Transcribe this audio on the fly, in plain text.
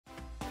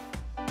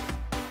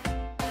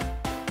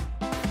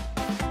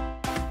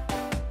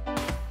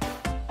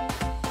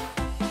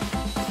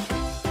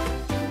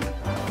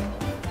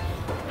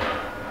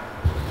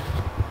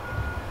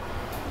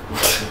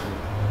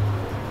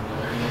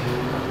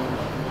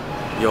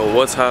Yo,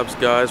 what's up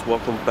guys?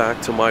 Welcome back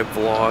to my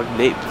vlog,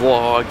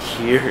 NateVlog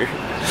here.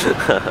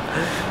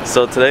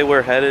 So today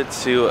we're headed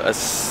to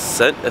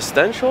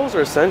Essentials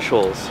or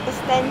Essentials?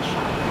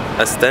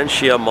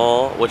 Estancia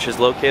Mall, which is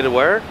located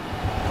where?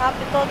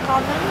 Capital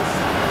Commons.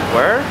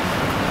 Where?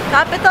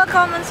 Capital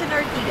Commons in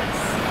Ortigas.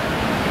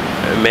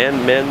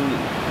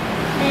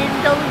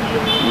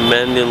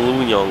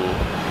 Mandaluyong.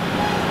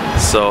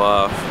 So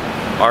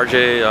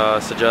RJ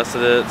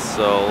suggested it,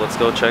 so let's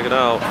go check it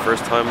out.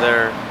 First time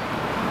there.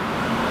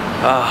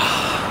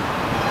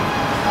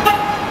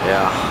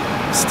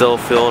 Yeah, still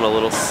feeling a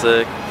little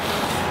sick.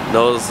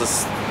 Nose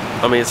is,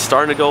 I mean, it's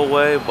starting to go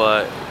away,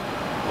 but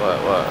what?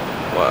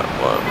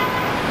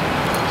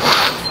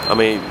 I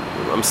mean,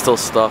 I'm still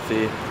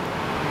stuffy.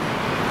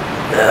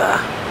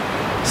 Yeah.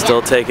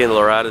 Still taking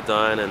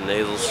loratadine and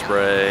nasal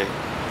spray.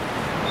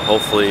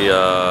 Hopefully,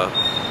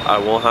 I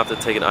won't have to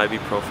take an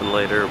ibuprofen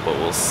later, but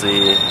we'll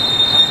see.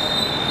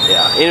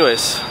 Yeah.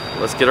 Anyways.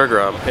 Let's get our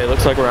Grab. Okay,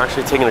 looks like we're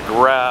actually taking a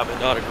Grab and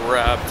not a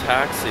Grab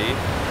taxi.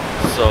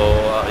 So,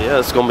 yeah,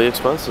 it's gonna be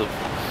expensive.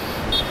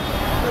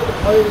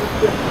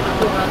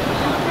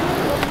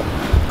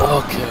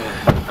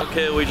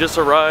 Okay, we just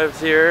arrived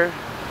here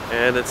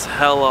and it's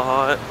hella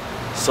hot.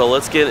 So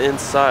let's get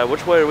inside.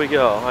 Which way do we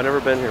go? I've never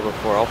been here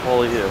before. I'll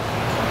follow you. You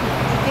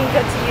can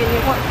go to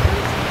Unimart.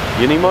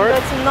 Unimart? Go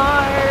to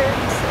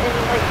NARS and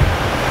like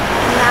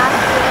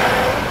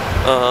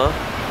Nashville.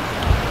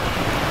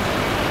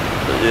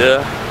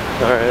 Yeah.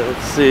 Alright,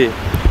 let's see.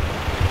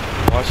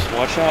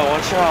 Watch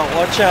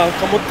out,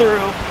 coming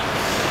through.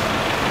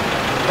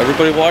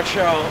 Everybody watch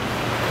out.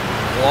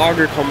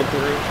 Vlogger coming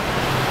through.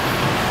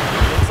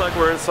 Looks like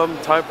we're in some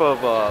type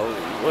of,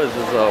 what is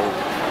this,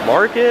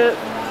 market?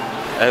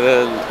 And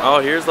then, oh,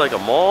 here's like a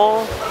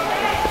mall.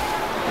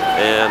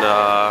 And,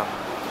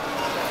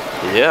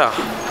 yeah.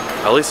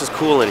 At least it's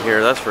cool in here,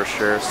 that's for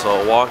sure.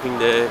 So, walking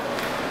day.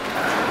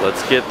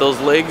 Let's get those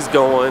legs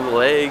going,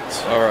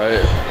 legs.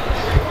 Alright.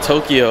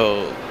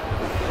 Tokyo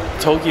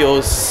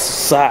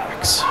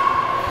socks.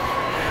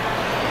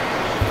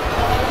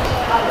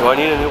 Do I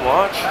need a new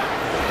watch?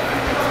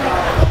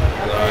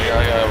 No,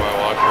 I got my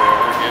watch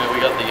right here. We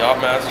got the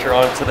Yachtmaster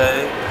on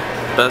today.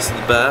 Best of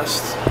the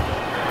best.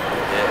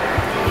 Yeah.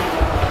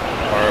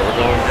 Alright, we're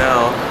going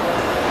down.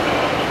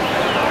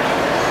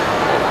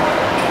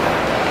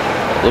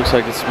 Looks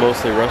like it's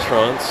mostly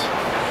restaurants.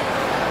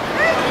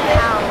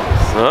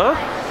 Huh?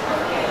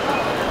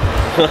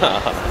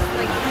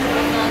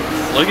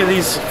 Look at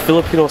these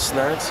Filipino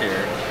snacks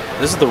here.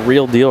 This is the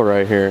real deal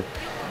right here.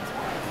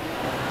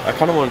 I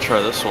kind of want to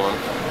try this one.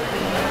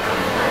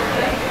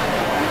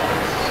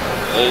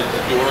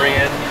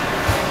 Durian.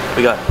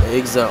 We got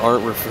eggs that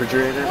aren't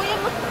refrigerated.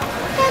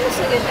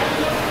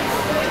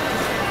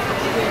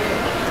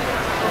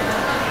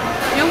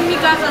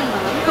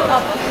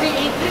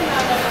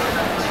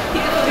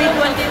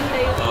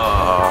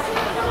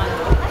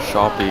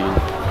 Shopping.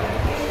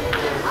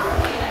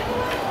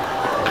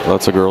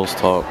 That's a girl's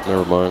top.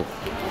 Never mind.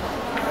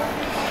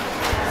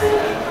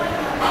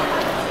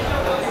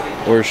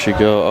 Where'd she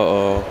go?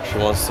 Uh-oh. She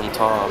wants some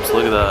tops.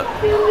 Look at that.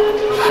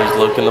 She's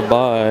looking to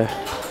buy.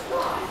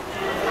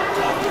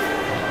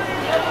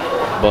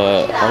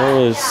 But I don't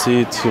really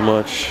see too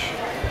much.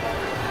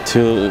 I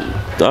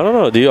don't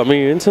know. I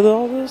mean, you into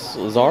all this?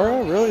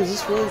 Zara? Really? Is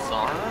this really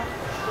Zara?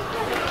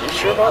 You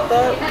sure about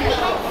that?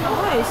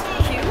 Nice.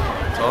 Cute.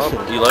 Top?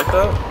 Do you like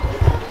that?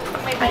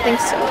 I think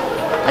so.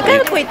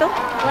 Magkano po ito?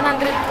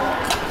 100.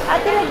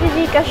 Ate,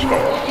 nag-Gcash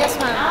kayo? Yes,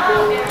 ma'am.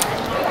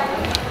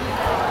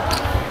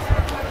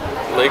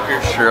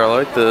 Lakers shirt, I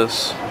like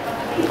this.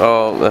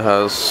 Oh, it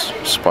has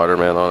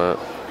Spider-Man on it.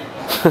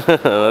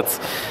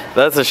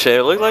 that's a shame.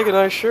 It looked like a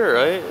nice shirt,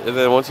 right? And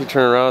then once you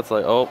turn around, it's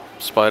like, oh,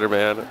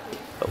 Spider-Man.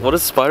 What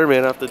does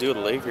Spider-Man have to do with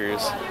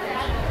Lakers?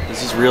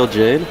 Is this real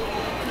jade?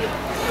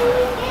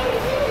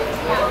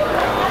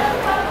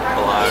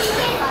 Black.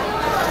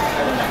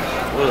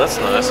 Oh, that's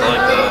nice. I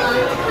like that.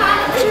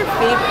 What's your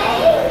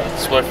favorite?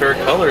 It's my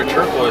favorite color,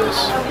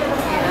 turquoise.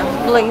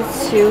 Yeah, black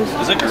shoes.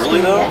 Is it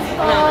girly though?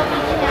 No.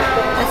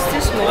 That's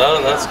too small.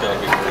 Oh, that's gotta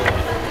be cool.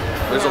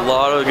 There's a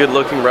lot of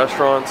good-looking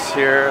restaurants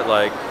here,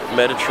 like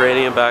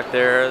Mediterranean back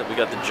there. We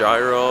got the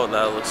gyro, and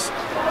that looks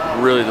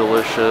really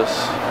delicious.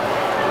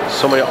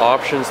 So many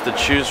options to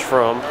choose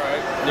from.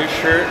 Alright, new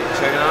shirt,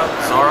 check it out.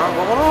 Zara.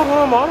 Well, hold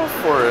on, model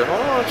for it.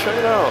 Hold on, check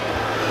it out.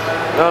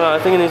 No, I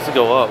think it needs to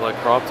go up, like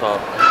crop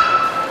top.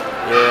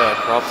 Yeah,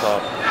 crop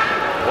top.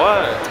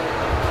 What?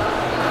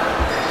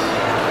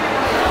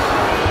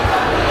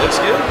 Looks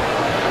good.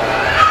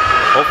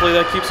 Hopefully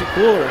that keeps you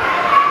cooler.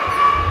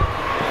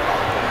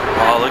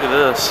 Oh, look at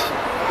this.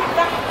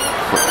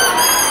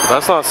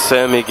 That's not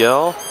San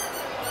Miguel.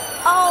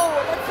 Oh,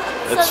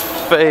 it's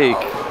fake.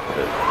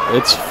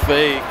 It's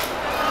fake.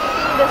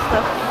 This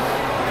stuff.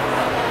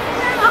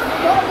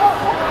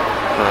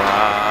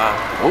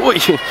 Oh,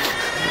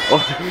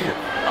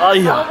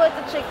 yeah. How about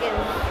the chicken?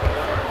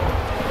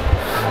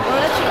 You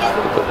want a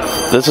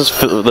chicken? This is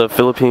the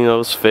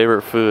Filipinos'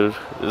 favorite food.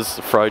 Is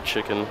fried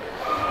chicken.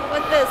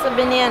 What's this? A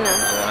banana.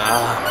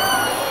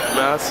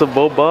 Masa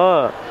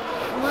boba.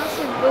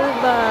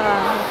 Boba.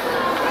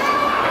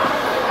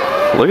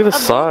 Look at the With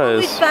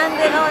size.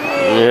 banded on it.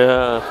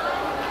 Yeah.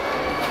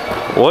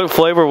 What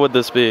flavor would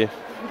this be?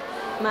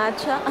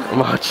 Matcha.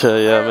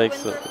 Matcha, yeah, makes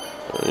sense.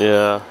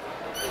 Yeah.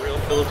 Real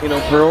Filipino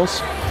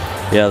pearls?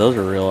 Yeah, those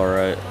are real,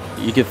 alright.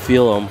 You can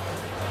feel them.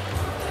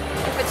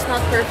 If it's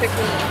not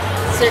perfectly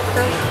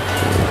circle,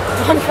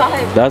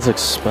 1.5. That's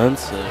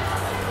expensive.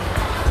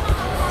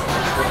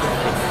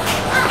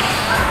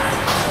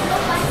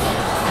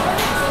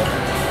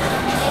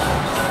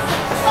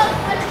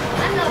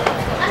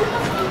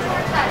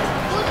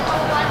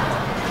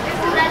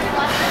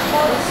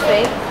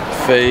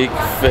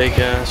 Fake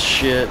ass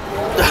shit.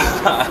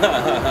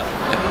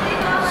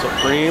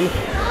 Supreme.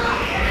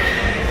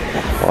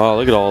 Wow,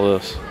 look at all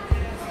this.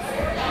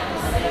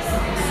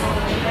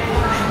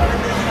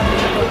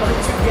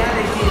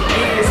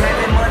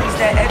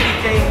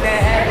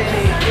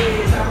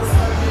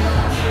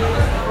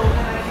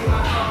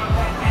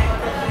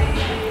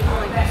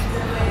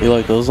 You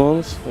like those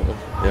ones?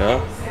 Yeah.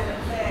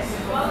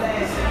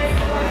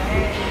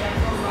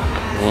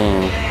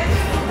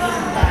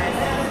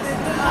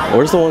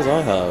 Where's the ones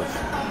I have?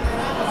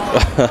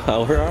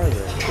 Where are they?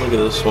 Look at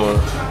this one.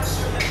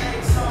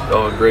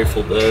 Oh, a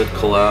Grateful Dead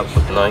collab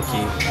with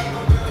Nike.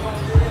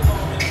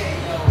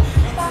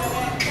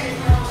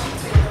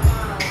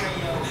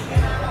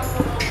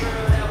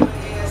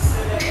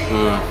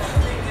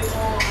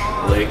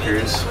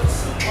 Lakers.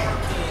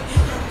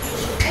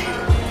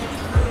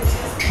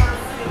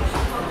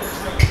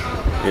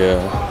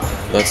 Yeah,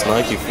 that's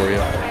Nike for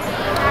you.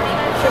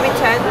 Should we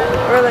 10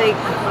 or like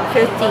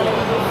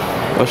 15?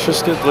 Let's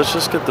just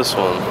get this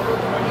one.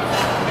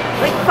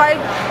 Like 5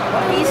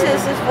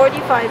 pieces is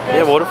 45 pesos.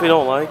 Yeah, but what if we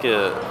don't like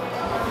it?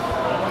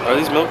 Are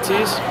these milk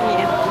teas?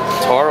 Yeah.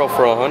 Taro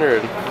for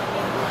 100.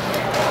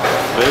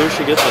 Maybe we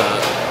should get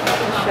that.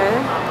 Sure.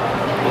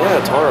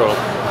 Yeah, Taro.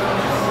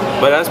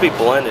 But it has to be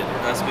blended.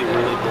 It has to be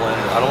really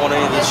blended. I don't want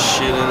any of this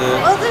shit in it.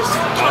 Oh, there's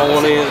I don't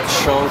want any of the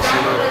chunks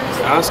in it.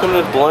 Ask them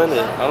to blend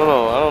it. I don't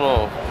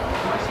know.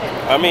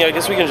 I mean, I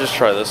guess we can just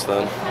try this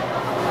then.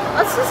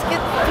 Let's just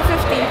get the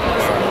 15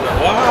 pieces.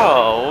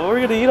 Wow, we're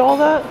gonna eat all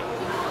that?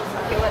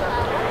 Okay, whatever.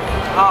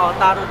 Oo,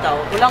 taro daw.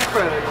 Walang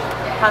pearl.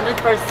 100%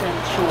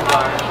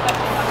 sugar.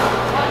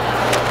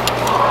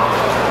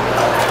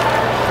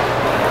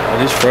 Are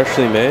these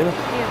freshly made?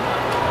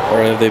 Yeah.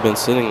 Or have they been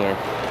sitting there?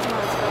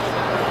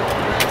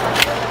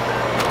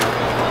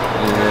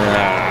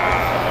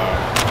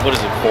 Nah. What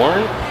is it,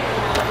 corn?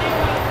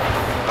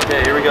 Okay,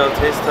 here we go,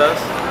 taste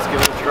test. Let's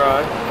give it a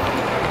try.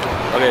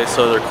 Okay,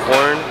 so they're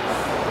corn,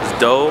 it's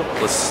dough.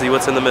 Let's see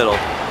what's in the middle.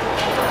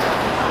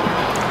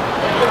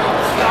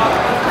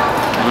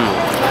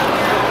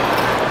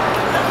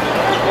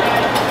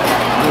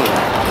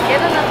 Get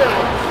another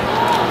one.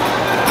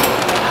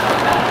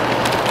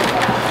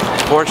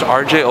 Of course,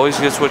 RJ always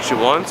gets what she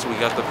wants. We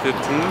got the 15.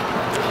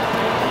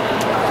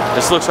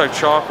 This looks like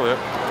chocolate.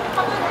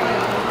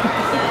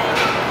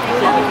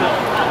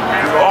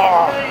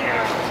 Oh.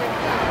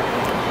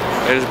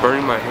 It is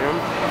burning my hand.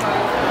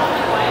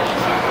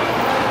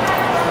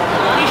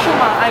 Tissue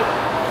ma.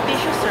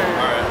 Tissue sir.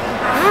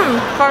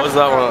 What was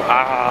that one?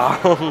 Ah.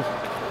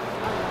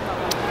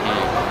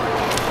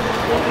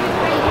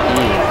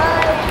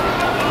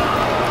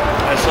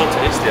 That's so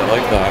tasty. I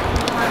like that.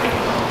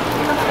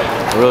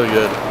 Really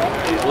good.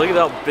 Look at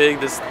how big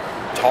this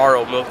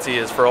taro milk tea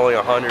is for only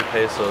 100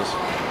 pesos.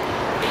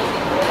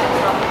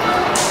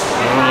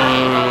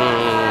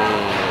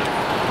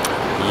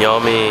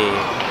 Yummy.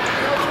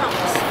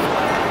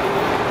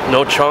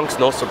 No chunks,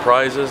 no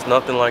surprises,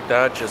 nothing like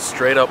that. Just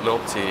straight up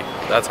milk tea.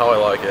 That's how I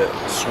like it.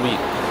 Sweet.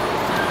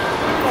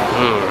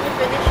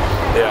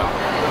 Yeah.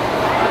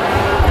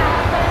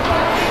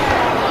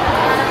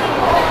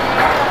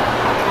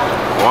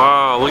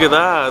 Wow, look at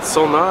that. It's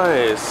so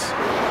nice.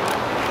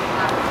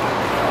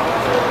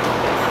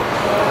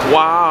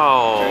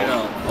 Wow.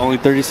 Only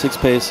 36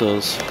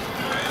 pesos.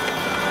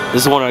 This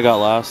is the one I got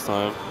last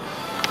time.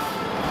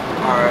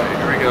 Alright,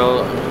 here we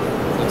go.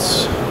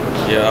 Let's,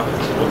 yeah.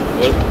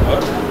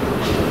 What?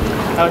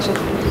 Oh, shit.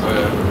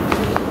 Okay.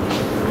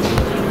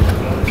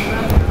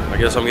 I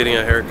guess I'm getting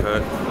a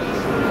haircut.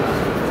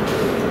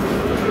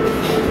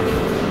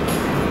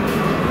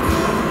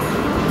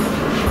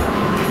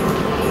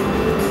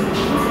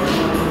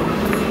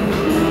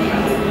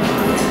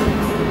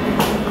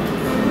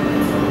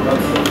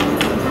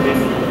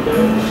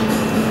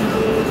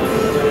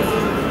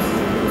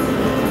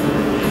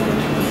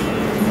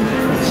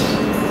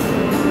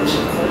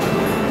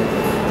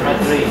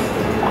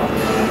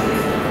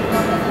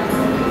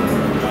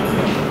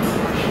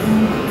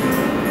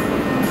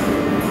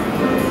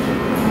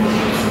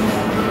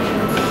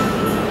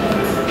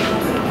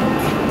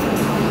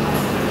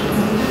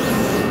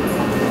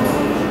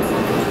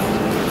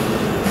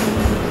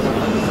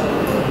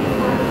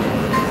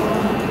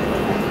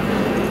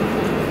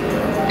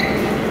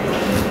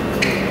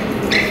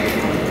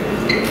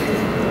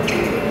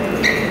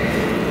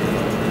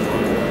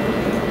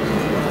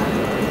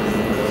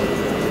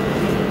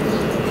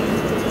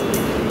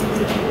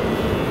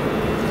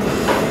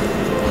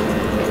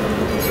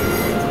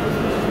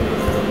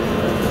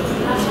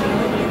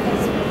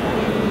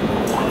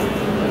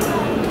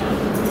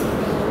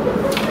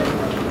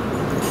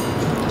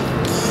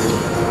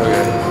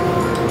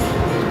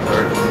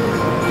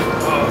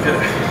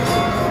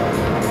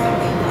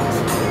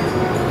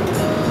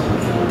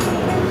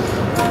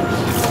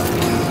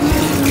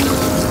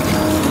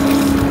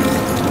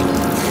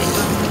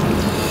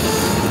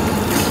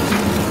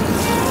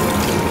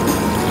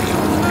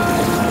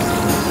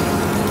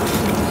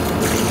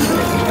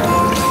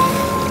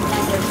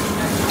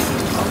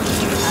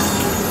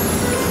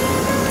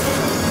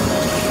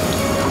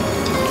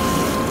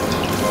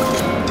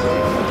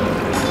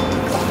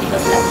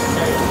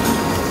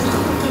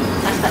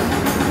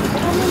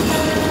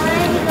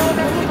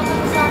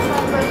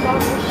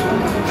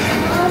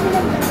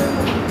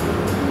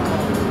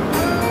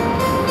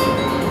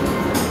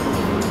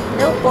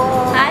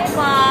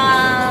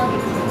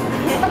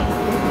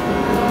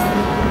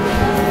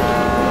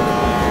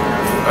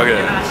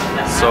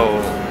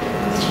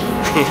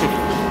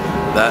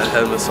 That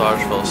head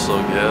massage felt so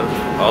good.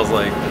 I was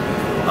like,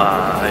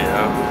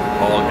 yeah,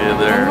 all good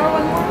there.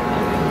 One more.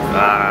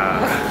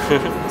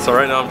 So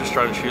right now I'm just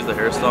trying to choose the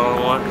hairstyle I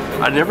want.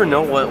 I never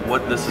know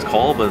what this is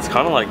called, but it's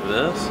kind of like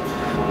this.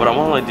 But I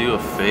want to like do a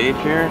fade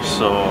here,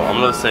 so I'm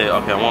gonna say,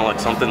 okay, I want like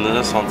something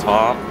this on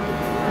top,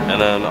 and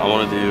then I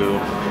want to do,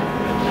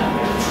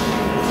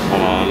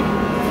 hold on,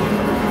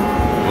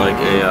 like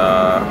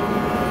a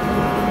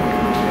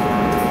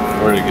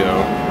where'd it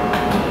go?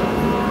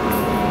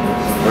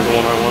 Where's the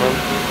one I wanted?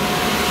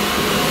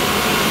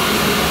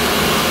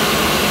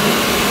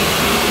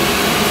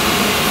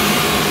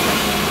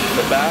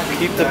 The back,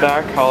 keep the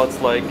back how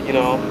it's like, you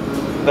know,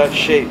 that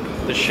shape,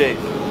 the shape.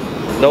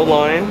 No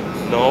line,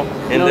 no.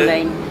 And no then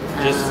line.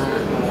 just,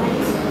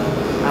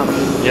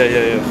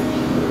 Okay. yeah.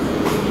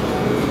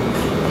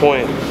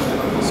 Point.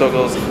 So it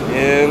goes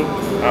in,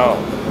 out,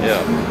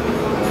 yeah.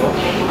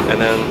 And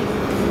then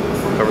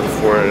cover the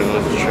forehead and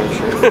let's trim.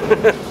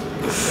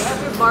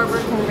 Every barber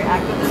can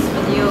react to this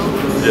video.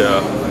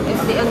 Yeah.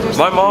 If they understand.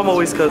 My mom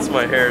always cuts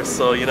my hair,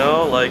 so you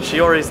know, like she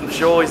always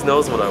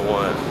knows what I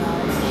want.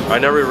 I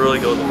never really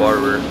go to the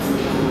barber,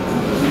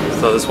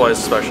 so that's why it's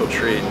a special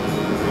treat.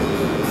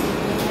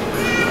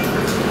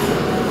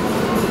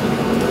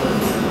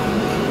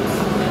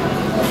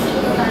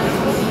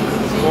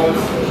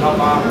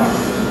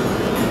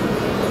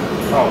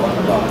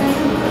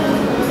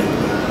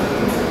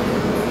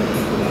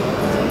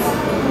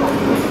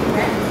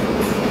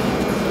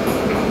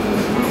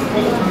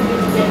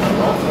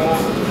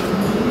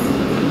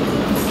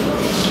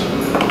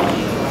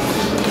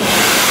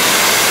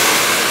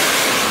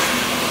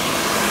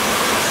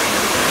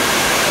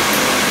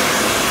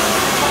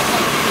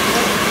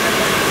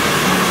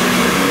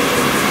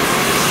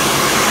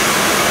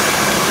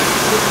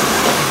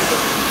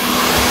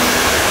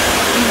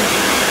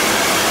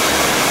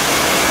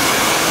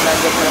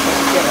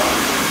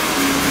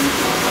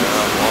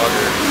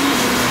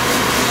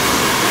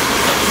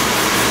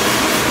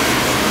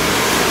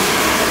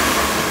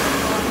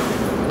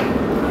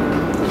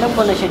 Ilang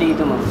buwan na siya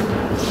dito, ma'am?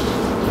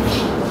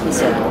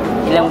 Isa.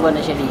 Ilang buwan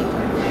na siya dito?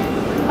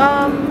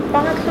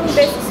 Pangatlong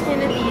beses niya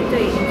na dito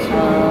eh.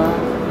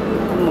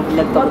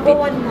 Nagpagupit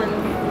 1 month.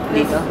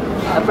 dito?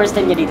 First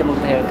time niya dito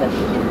magpa-haircut.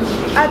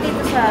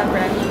 Dito sa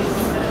branch.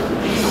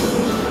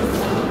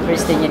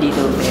 First time niya dito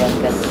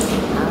magpa-haircut.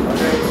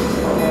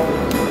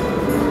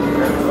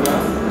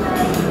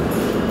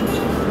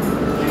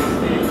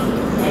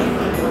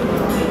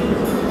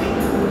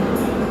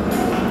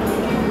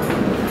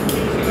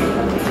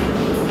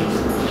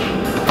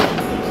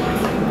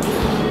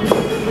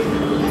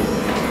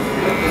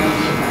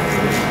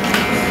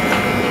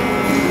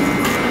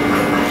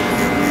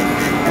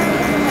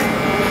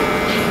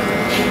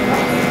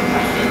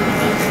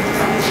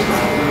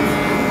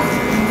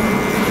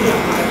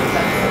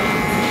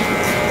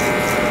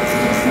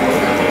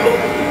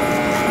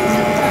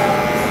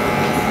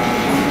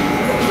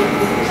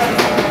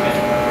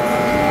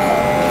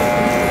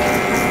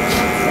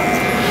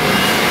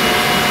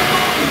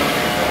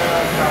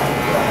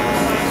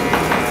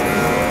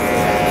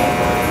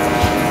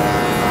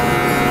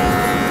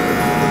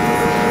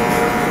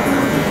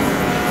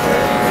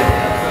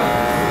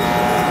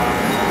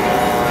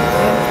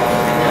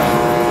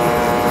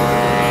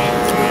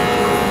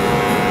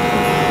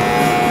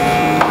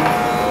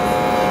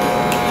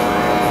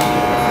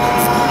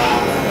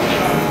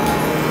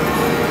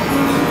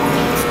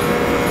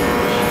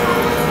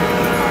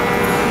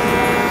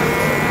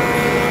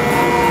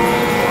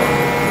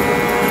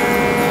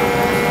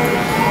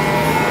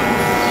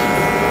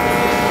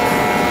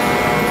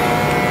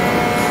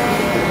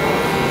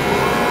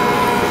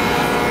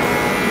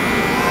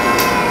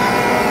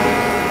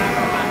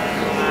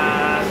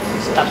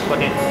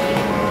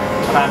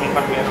 Maraming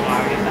pagmero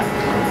makakita.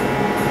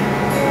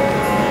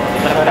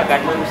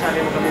 Talagang mo sa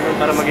akin kami nun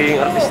para magiging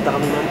artista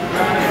kami nun.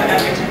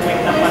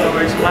 Expect na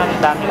followers man,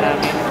 dami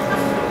namin.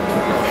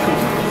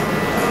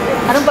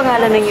 Anong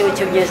pangalan ng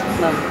YouTube niya,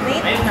 ma'am?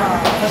 Ayun na.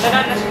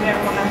 Nasalan na sinare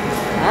ko na.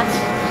 Ha?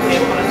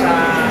 Sinare ko na sa...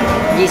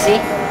 GC?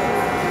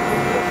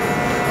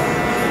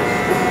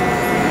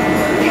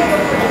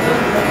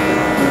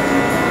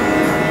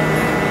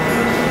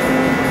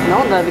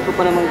 No, dami ko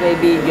pa namang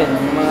kaibigan,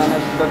 yung mga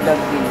nag-vlog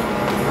din.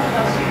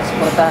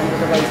 Supportahan ko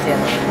ito kay Sir.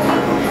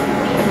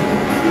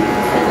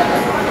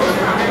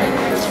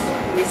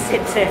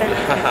 Visit, Sir.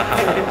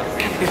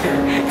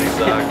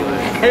 Exactly.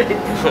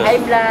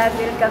 Hi vlog,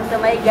 welcome to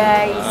my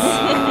guys.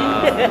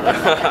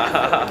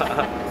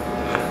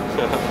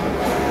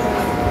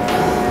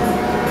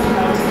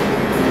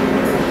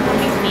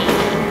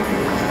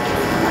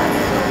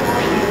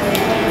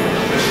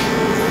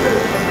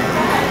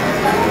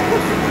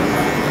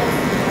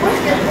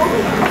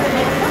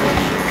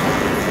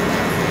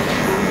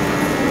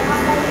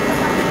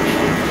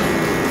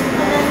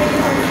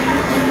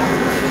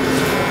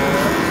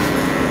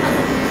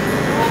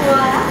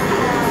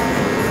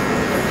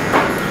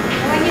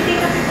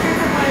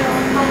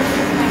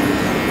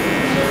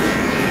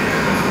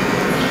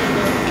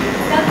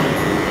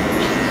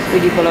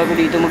 pwede pala ako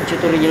dito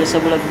mag-tutorial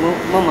sa vlog mo,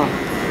 mama.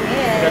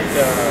 Yes.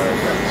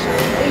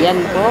 Yan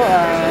po,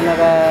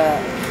 naka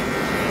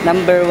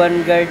number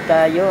 1 guard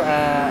tayo.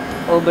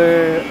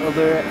 Open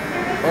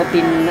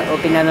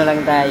ano lang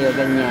tayo,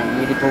 ganyan.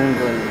 Hindi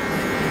punggol.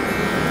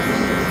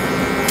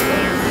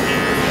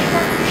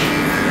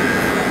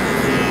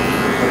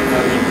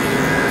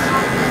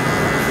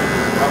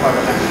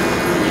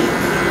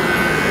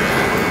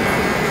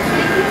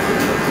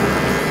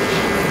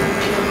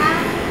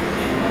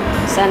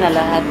 Sana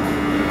lahat.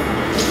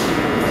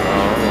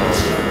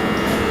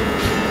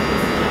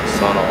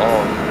 Sana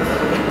all.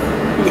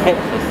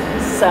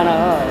 Sana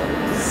all.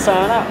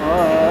 Sana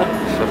all.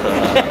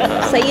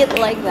 Say it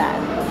like that.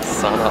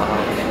 Sana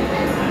all.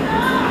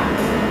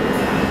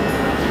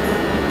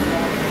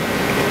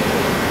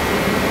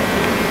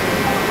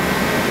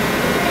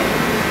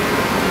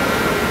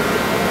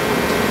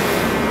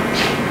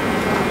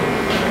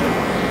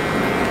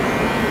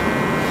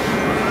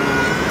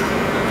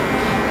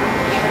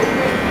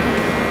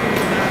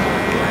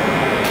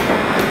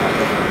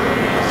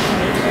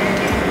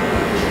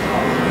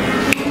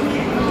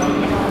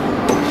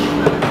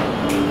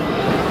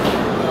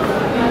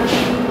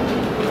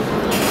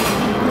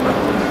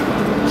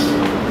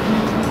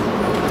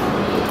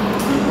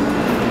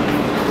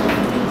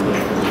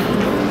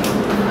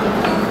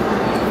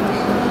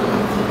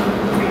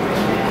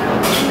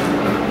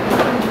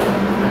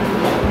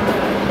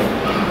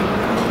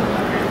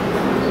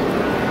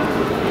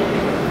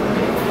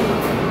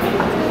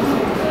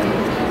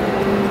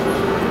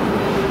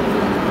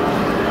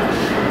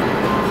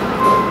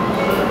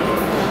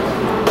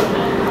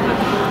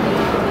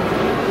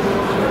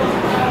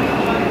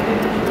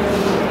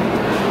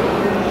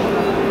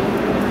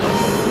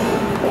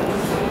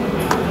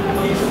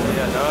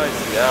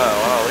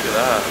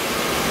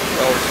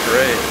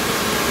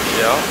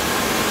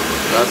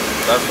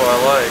 That's what I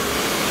like.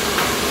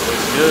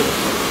 Looks good.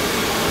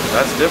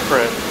 That's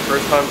different.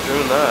 First time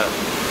doing that.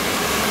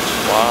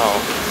 Wow.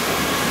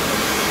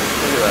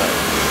 Look at that.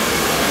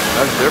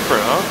 That's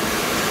different, huh?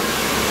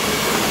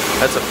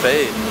 That's a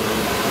fade.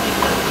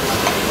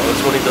 Oh, this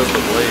is when he does the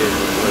blade.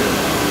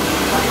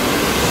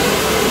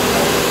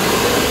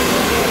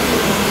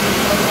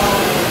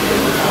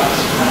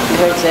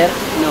 Right, sir?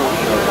 No.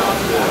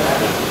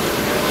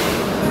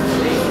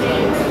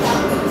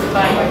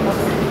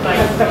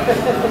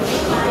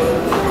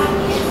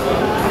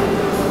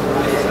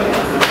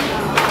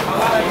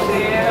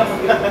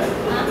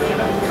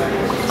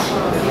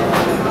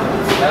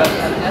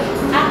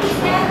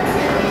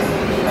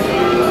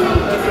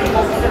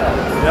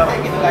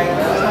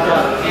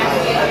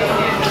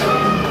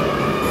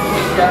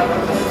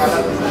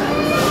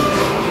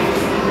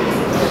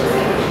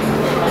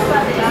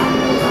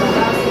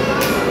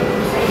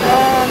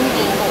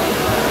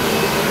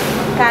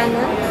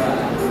 Canon.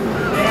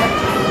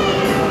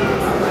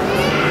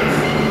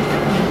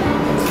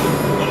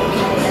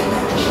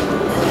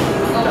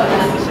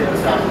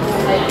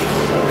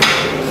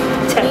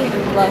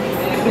 NateVlog.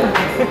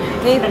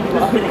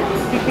 NateVlog.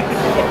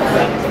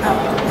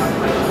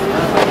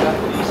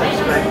 Thank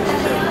you po.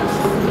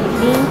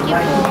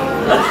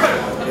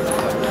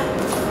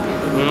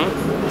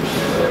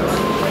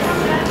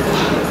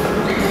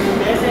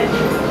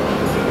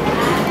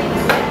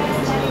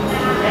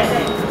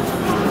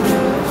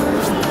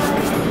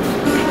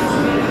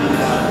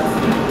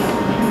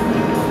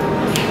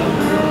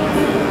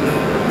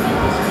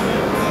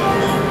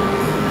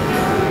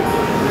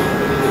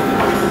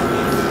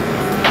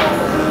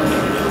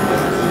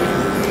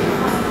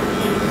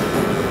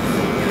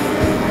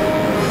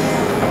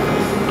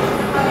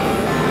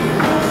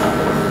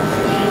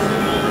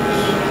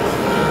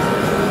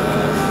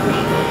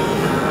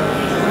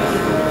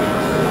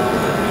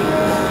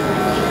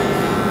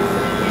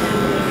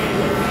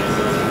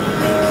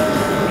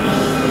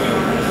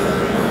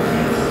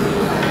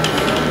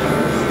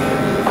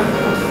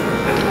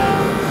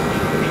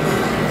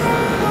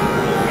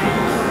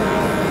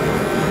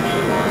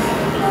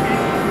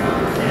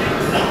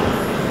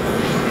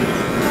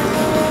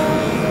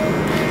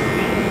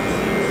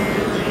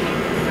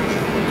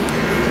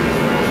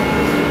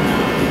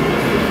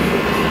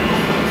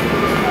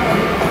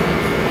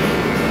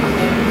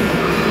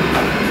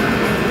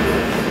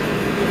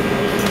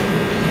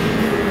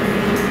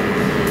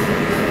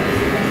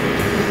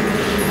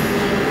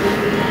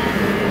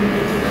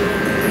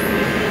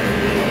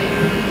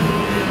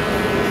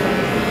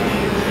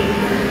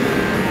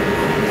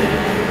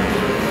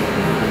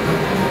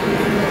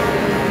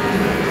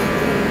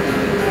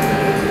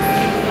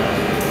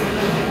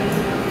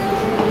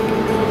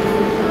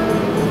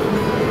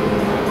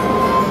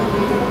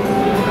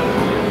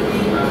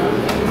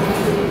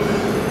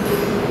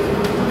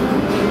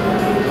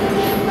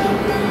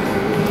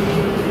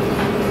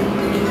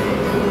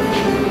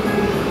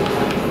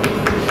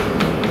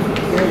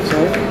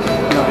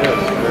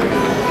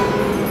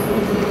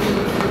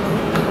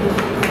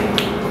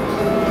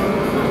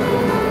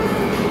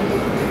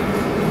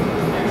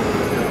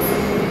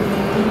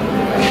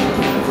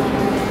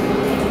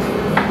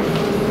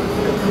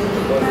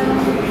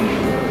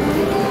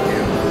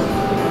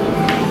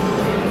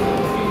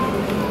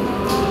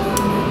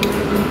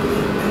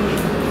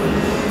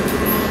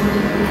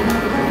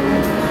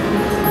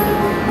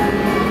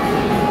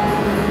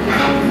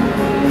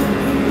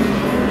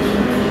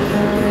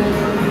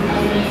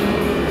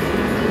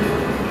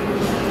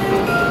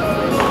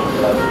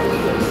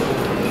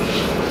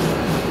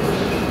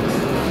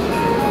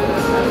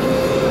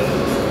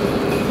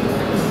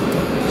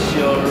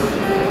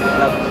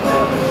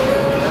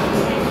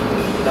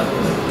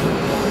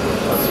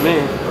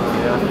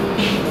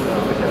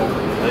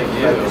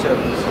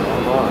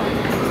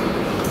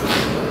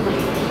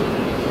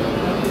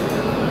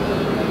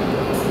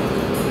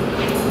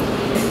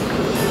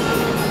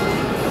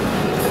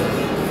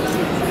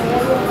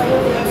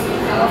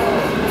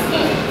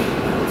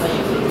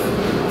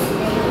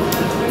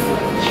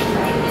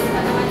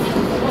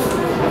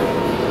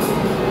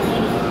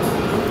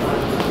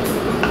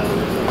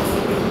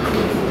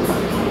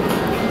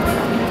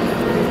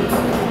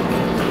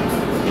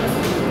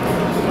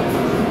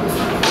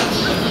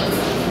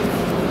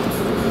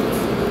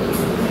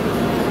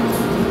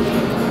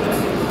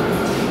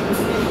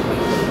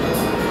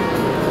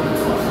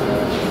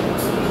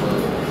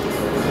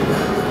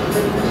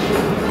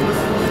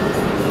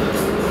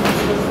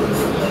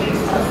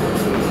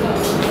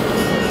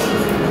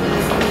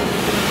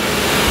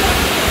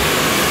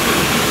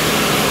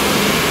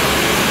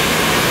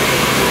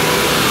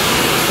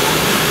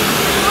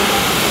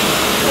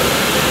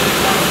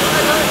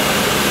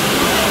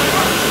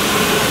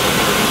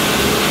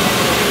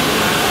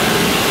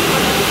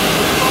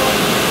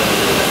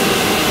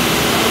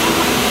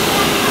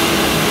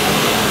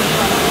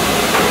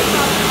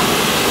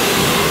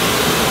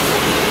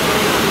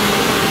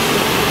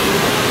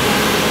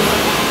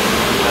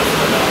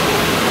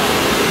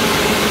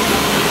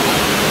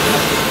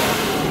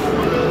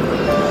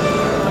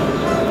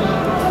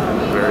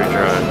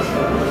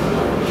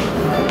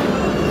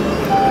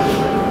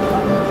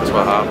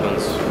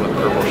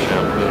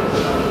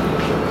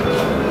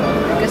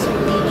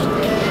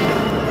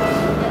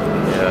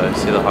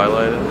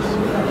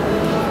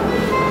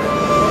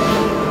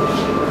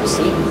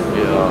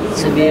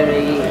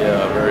 very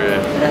very,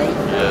 dry.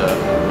 yeah.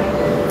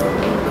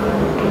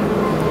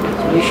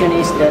 Solution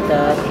is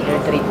that hair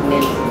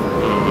treatment.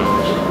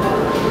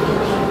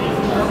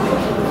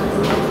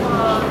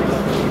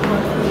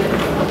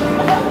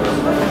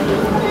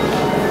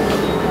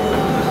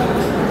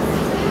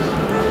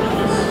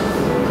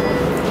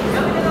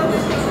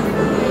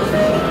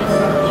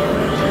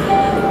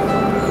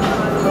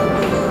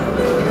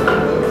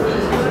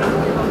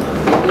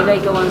 You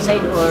like a one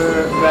side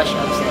or brush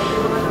upside?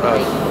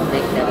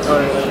 Like that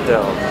or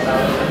Down.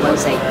 one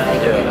side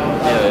like that?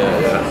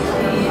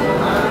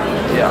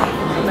 Yeah.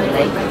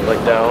 Like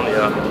Like down,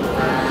 yeah.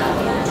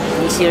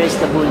 easier is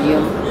the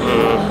volume.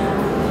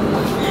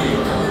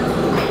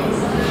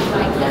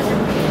 Like that.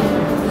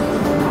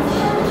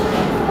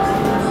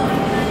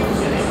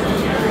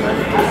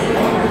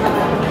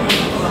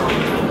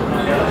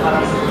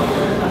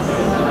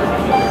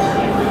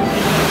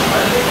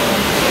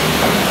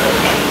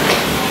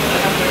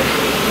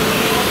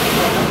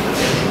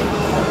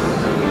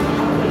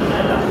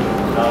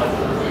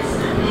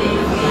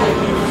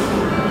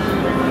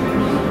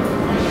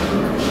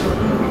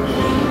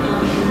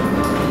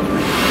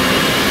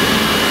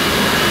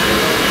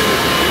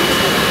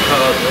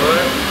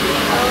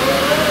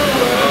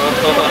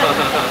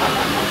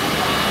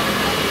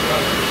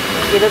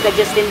 Ito ka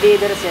Justin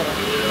Bieber, sir.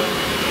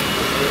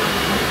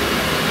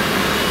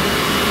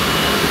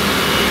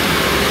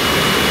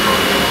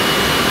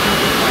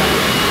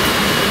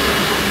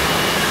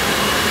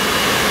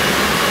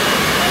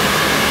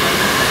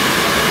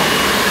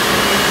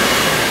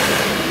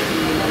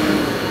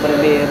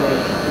 Barbero,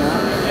 no?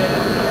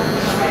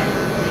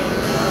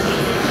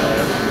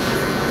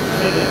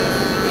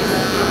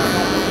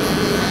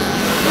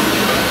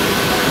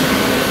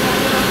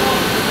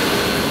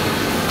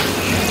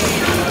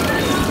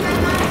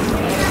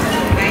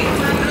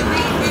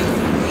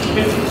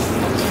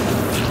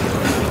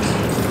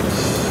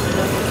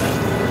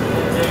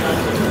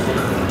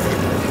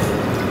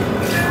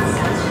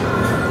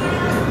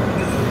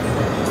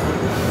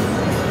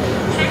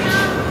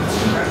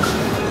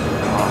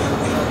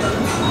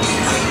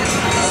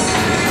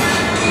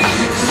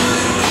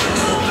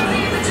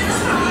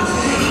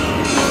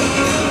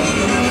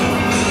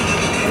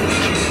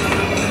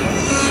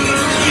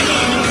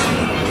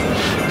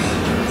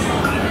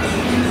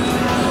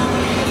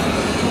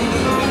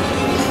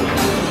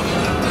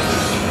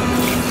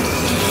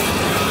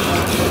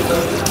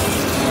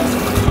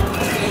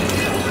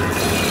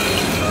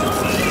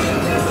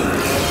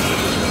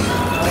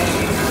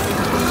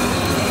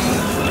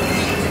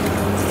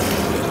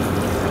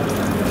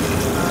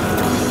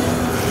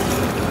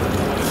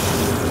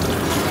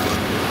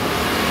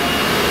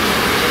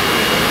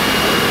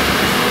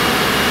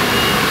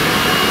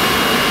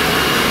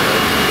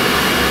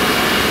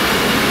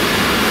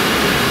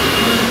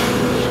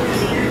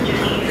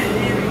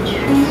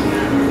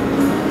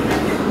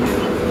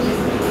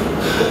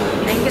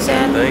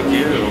 Thank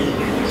you.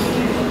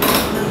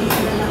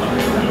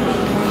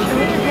 Show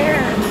me your hair.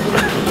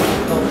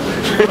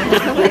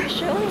 Like,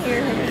 show me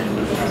your hair.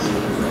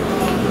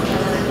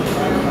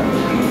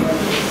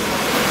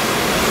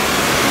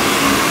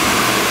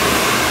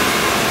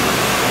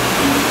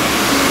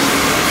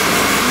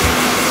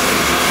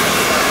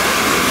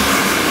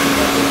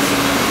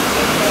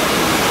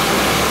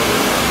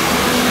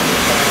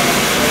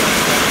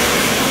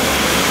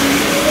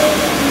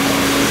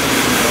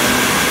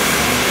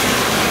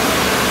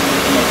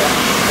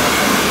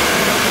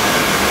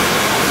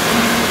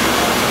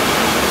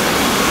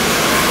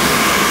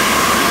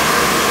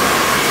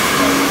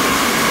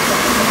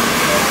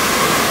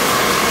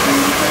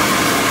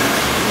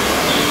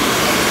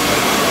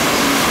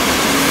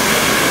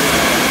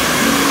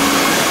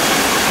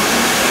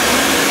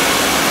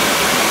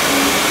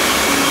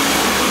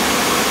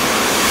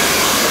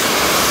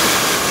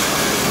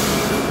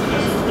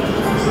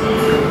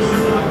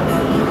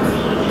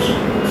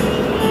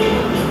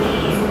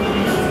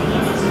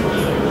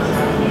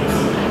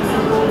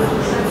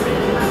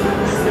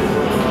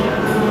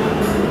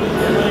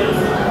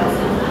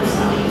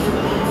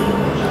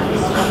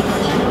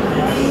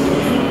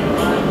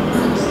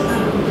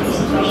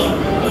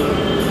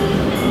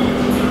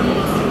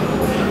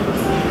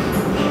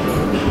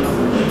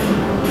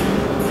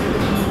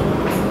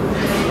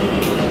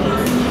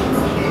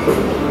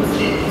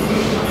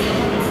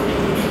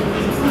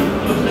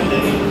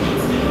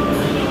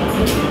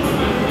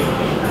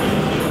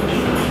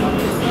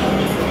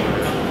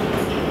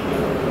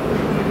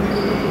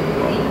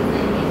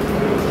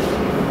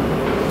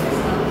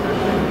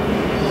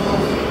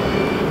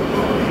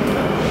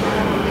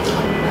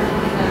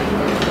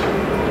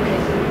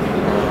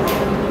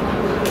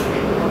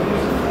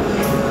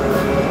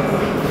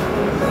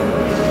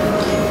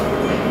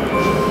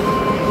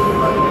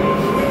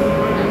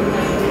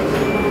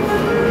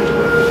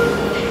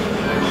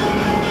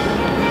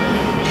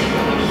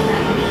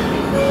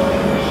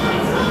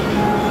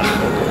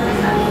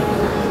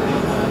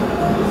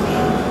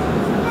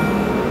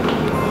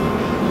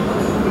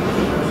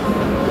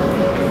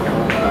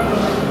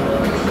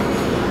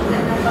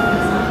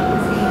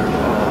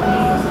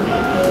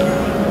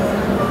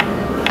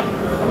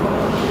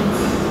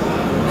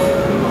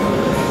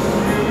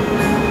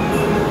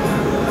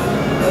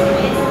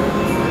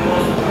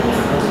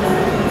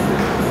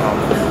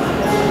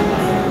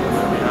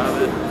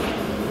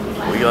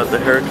 Got the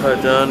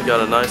haircut done,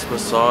 got a nice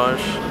massage.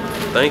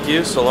 Thank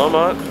you,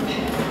 Salamat.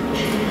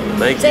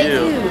 Thank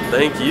you.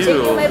 Thank you. Thank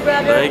you, my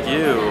brother. Thank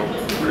you.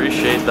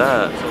 Appreciate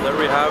that. So there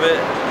we have it.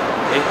 $8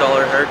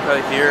 haircut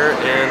here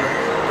in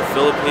the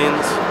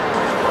Philippines.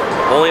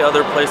 The only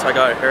other place I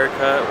got a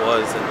haircut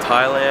was in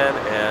Thailand,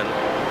 and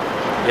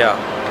yeah,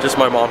 just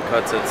my mom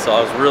cuts it. So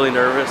I was really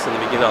nervous in the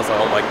beginning. I was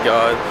like, oh my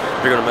god,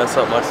 they're gonna mess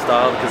up my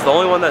style, because the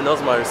only one that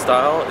knows my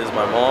style is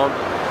my mom.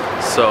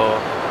 So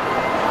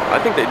I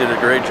think they did a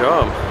great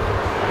job.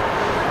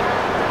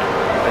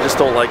 I just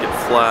don't like it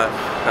flat.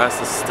 It has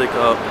to stick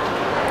up.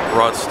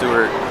 Rod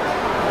Stewart.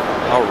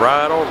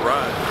 Alright,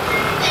 alright.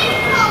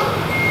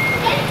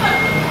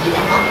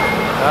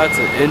 That's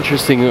an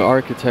interesting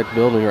architect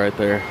building right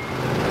there. It's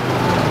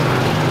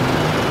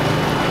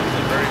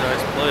a very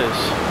nice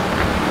place.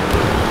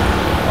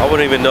 I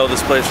wouldn't even know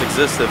this place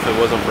existed if it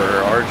wasn't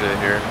for RJ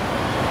here.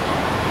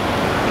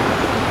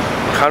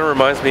 Kind of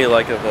reminds me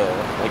like of a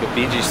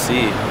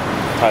BGC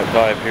type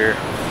vibe here.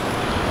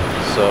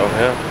 So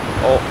yeah.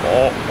 Oh.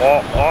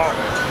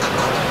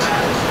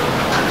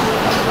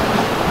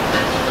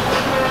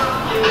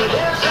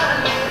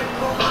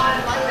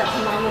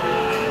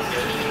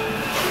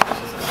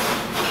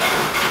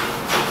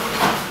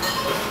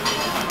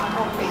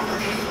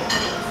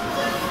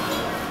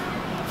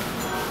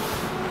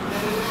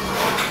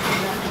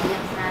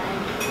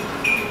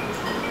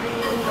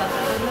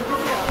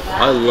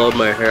 I love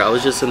my hair. I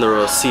was just in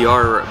the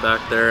CR back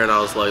there, and I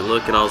was like,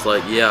 look, and I was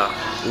like, yeah,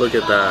 look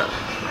at that,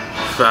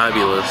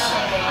 fabulous.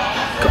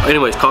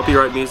 Anyways,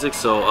 copyright music,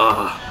 so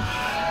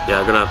yeah,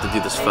 I'm gonna have to do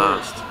this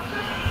fast.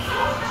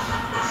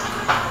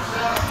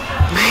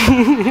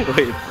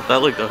 Wait,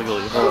 that looked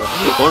ugly.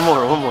 Hold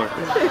on. One more.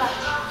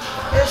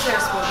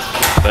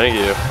 Thank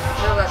you.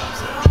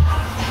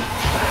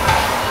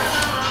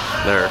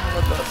 There.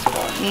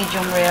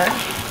 Medium rare.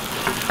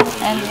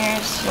 And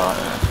here's your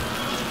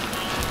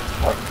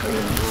pork cream.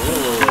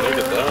 Ooh, look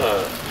at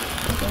that.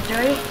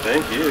 Enjoy it.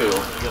 Thank you. We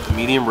got the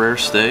medium rare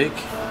steak,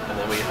 and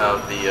then we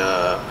have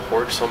the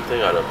pork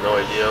something. I have no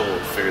idea. We'll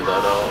figure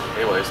that out.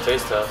 Anyways,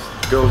 taste test.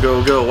 Go.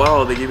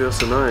 Wow, they gave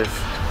us a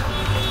knife.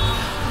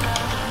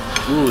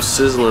 Ooh,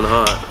 sizzling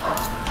hot.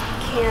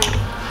 Can't.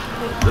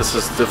 This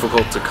is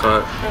difficult to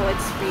cut. Oh,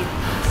 it's sweet.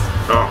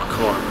 Oh,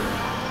 come on.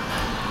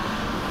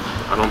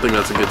 I don't think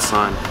that's a good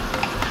sign.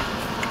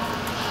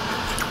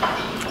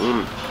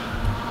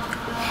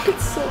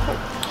 It's so hot.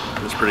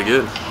 It's pretty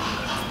good.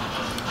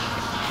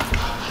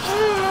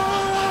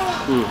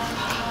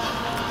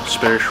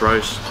 Spanish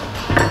rice.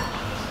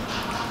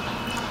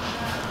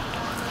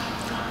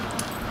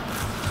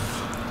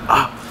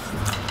 Hot.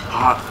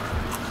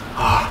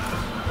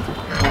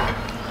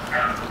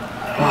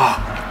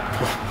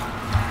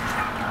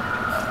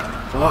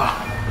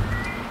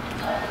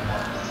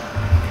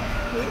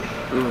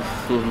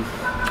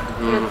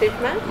 Good,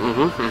 right?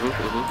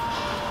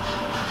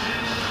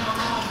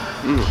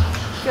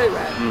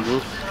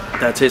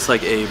 That tastes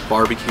like a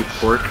barbecue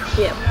pork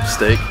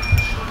steak.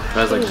 It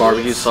has like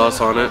barbecue sauce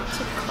on it.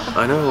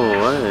 I know,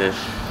 what?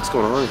 What's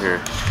going on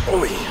here?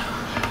 Oh,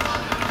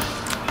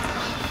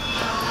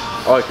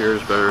 I like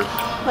yours better.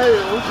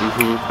 Hello.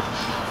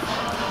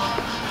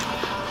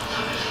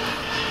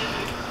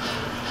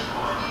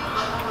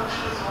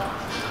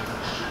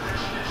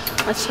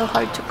 It's so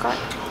hard to cut.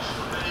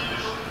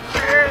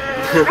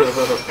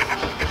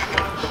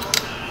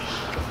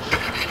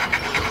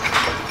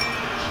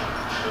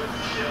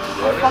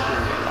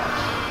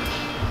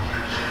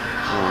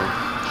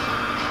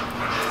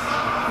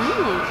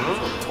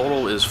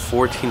 Total is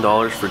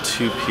 $14 for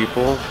 2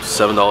 people,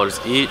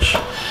 $7 each,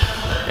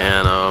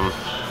 and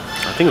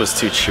I think it was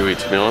too chewy,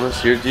 to be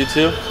honest. You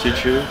too? Too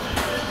chewy?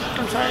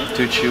 I'm sorry?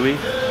 Too chewy?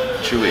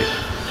 Chewy.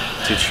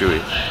 Too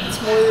chewy. It's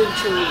more than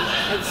chewy.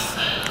 It's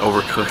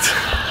overcooked.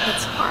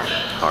 It's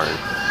hard.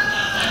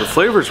 The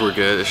flavors were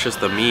good, it's just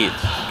the meat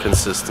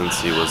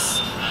consistency was,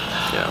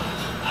 yeah,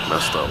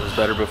 messed up. It was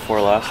better before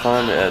last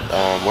time at,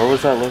 where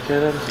was that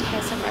located?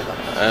 Yes, I'm right.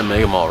 At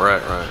Mega Mall,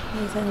 right.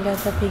 Nathan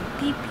got a big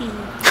pee-pee.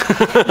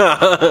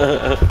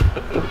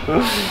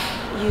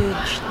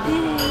 Huge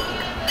dick.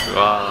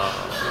 Wow.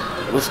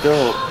 Let's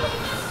go.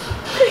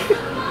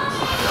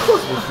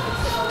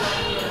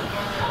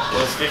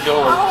 Let's get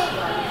going.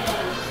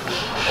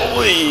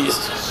 Always.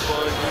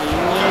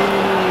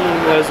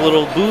 Has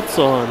little boots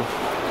on.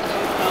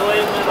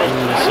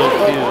 So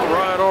cute.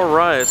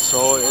 Alright.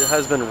 So it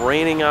has been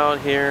raining out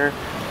here,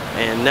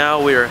 and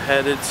now we are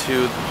headed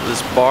to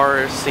this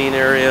bar scene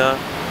area.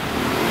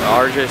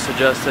 RJ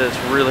suggested it's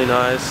really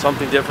nice,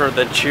 something different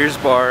than Cheers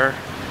Bar,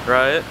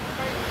 right?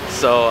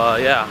 So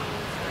yeah,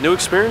 new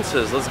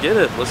experiences. Let's get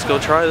it. Let's go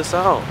try this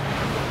out.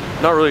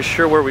 Not really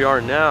sure where we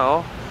are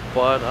now,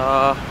 but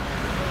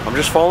I'm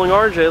just following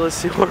RJ. Let's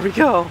see where we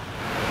go.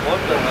 What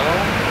the hell?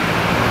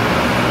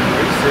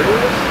 Are you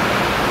serious?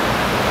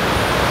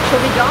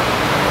 Should we jump?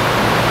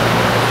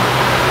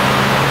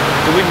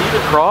 Do we need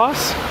to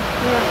cross?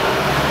 Yeah.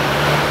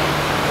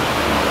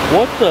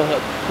 What the?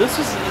 Is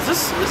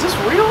this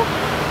real?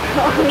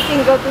 We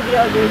can go to the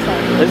other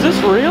side. Is this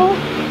real? Is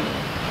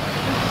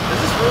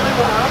this really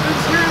what happened?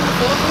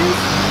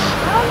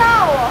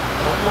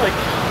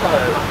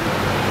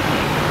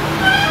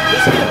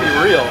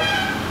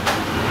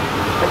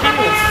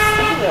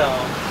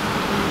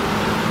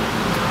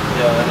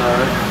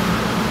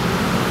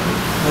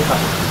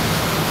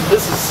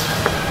 This is,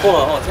 hold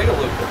on, take a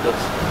look at this.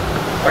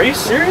 Are you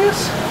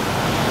serious?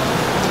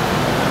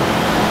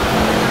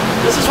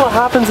 This is what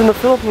happens in the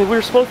Philippines.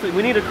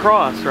 We need to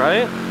cross,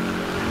 right?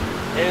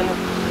 And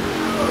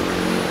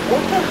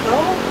what the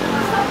hell?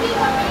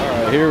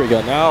 Alright, here we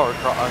go. Now we're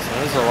crossing.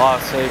 This is a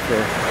lot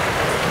safer.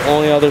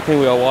 Only other thing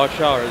we gotta watch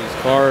out are these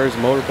cars,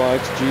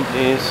 motorbikes,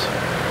 jeepneys.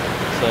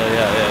 So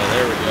yeah,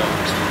 there we go.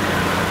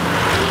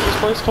 What's this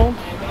place called?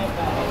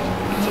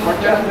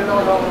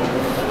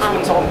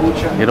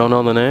 You don't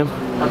know the name?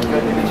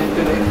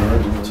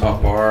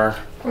 Top bar.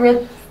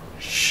 Red.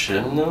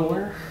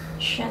 Schindler?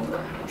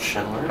 Chandler.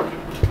 Schindler?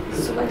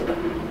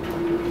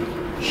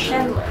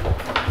 Chandler.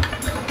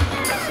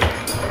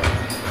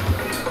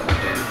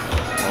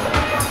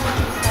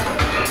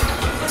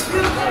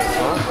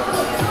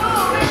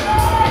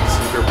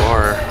 Secret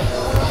bar.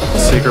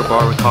 Secret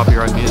bar with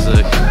copyright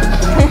music.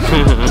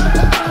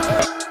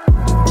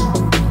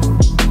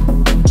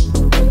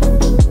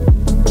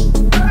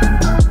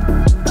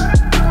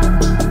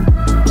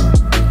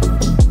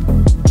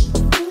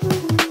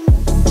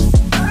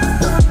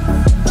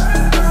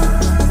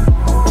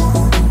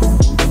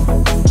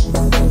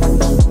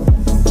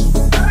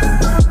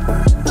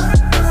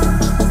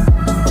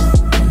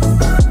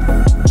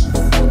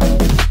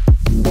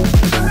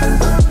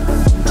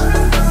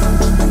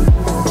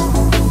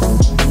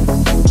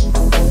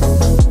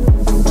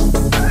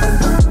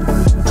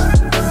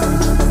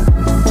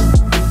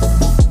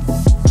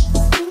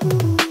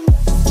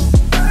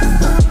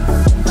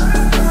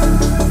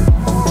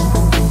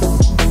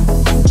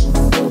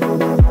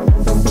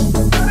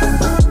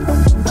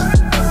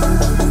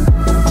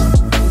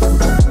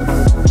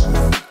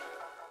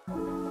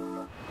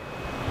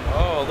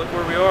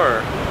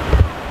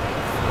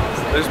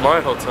 There's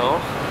my hotel.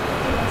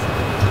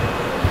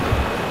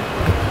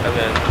 And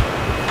then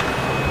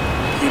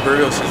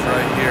Burgos is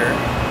right here.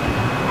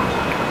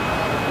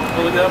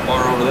 Oh, look at that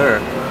bar over there.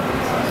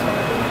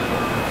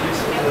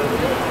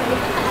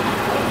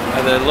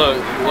 And then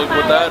look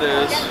what that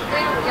is.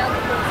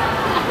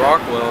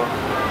 Rockwell.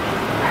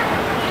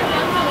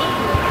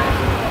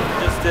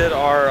 Just did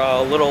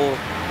our little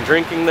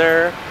drinking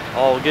there.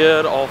 All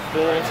good, all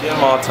full.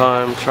 Hot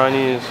time,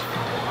 Chinese.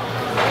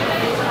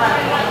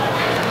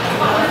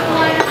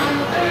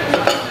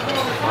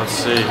 Let's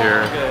see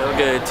here.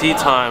 Okay, tea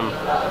time.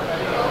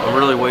 I'm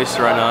really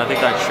wasted right now. I think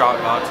that shot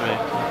got to me.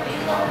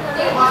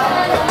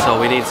 So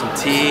we need some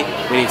tea,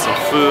 we need some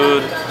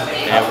food,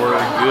 and we're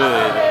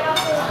good.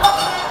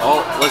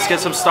 Oh, let's get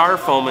some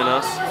styrofoam in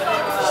us.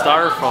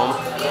 Styrofoam.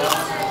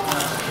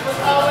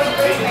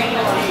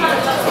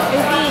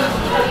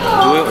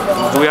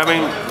 Do we have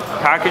any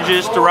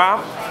packages to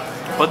wrap?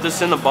 Put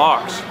this in the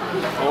box.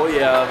 Oh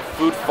yeah,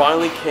 food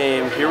finally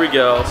came. Here we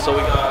go. So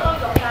we got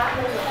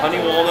honey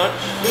walnut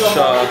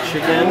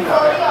chicken,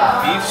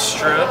 beef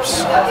strips,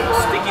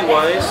 sticky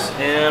rice,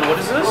 and what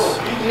is this?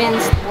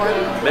 Minced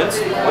pork.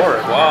 Minced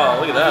pork. Wow,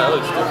 look at that. That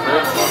looks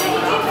different.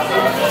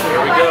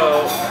 Here we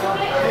go.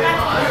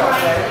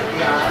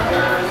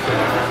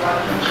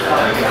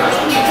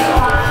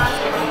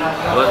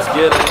 Let's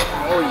get it.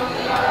 Oh, yeah.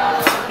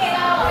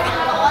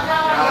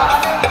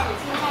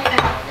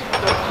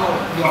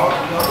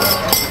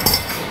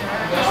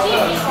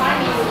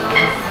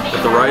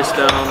 Put the rice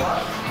down.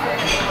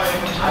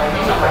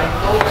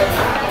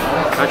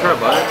 Can I try a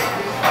bite?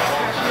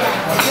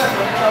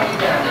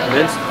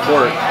 Minced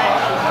pork.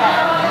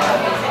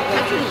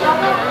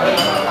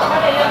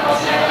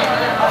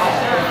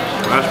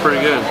 That's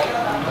pretty good.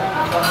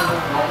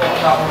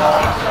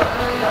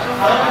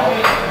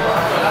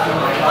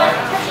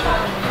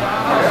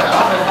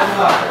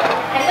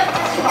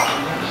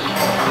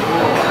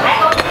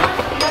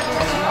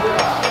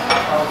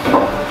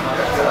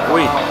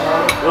 Oi,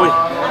 oi.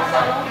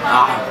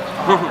 Ah.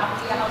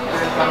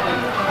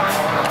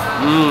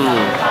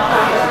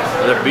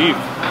 The beef.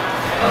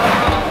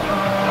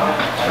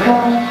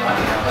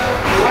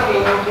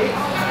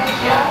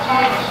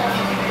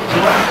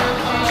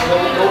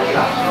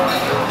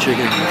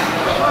 Chicken.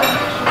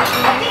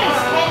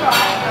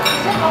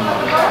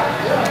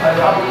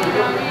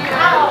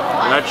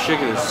 That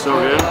chicken is so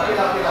good.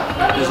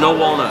 There's no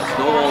walnuts,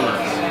 no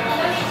walnuts.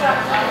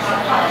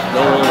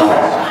 No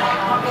walnuts.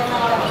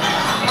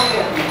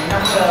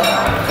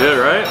 Good,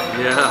 right?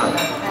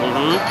 Yeah.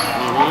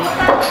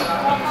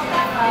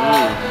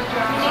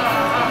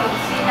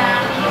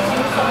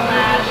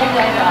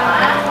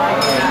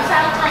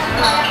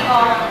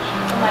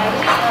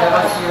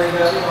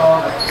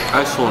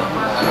 Excellent.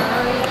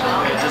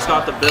 Just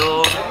got the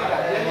bill.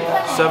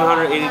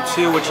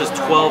 $782, which is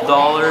 $12,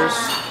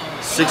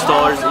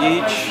 $6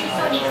 each.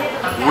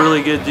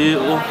 Really good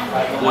deal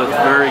with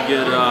very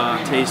good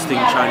tasting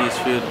Chinese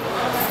food.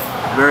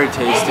 Very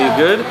tasty.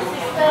 Good?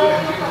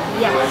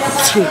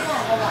 Yes. Bless you.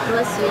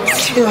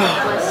 Bless you.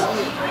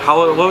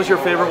 What was your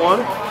favorite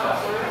one?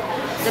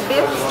 The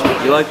beef.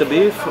 You like the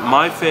beef?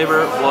 My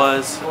favorite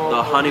was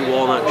the honey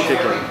walnut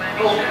chicken.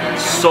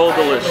 So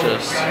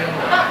delicious.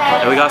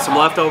 And we got some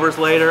leftovers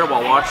later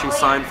while watching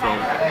Seinfeld.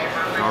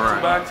 Alright.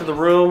 back to the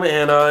room,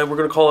 and we're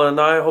gonna call it a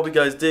night. Hope you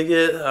guys dig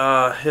it.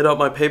 Hit up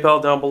my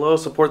PayPal down below.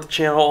 Support the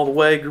channel all the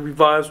way. Groovy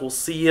vibes. We'll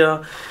see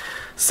ya.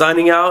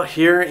 Signing out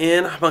here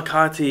in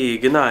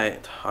Makati. Good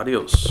night.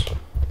 Adios.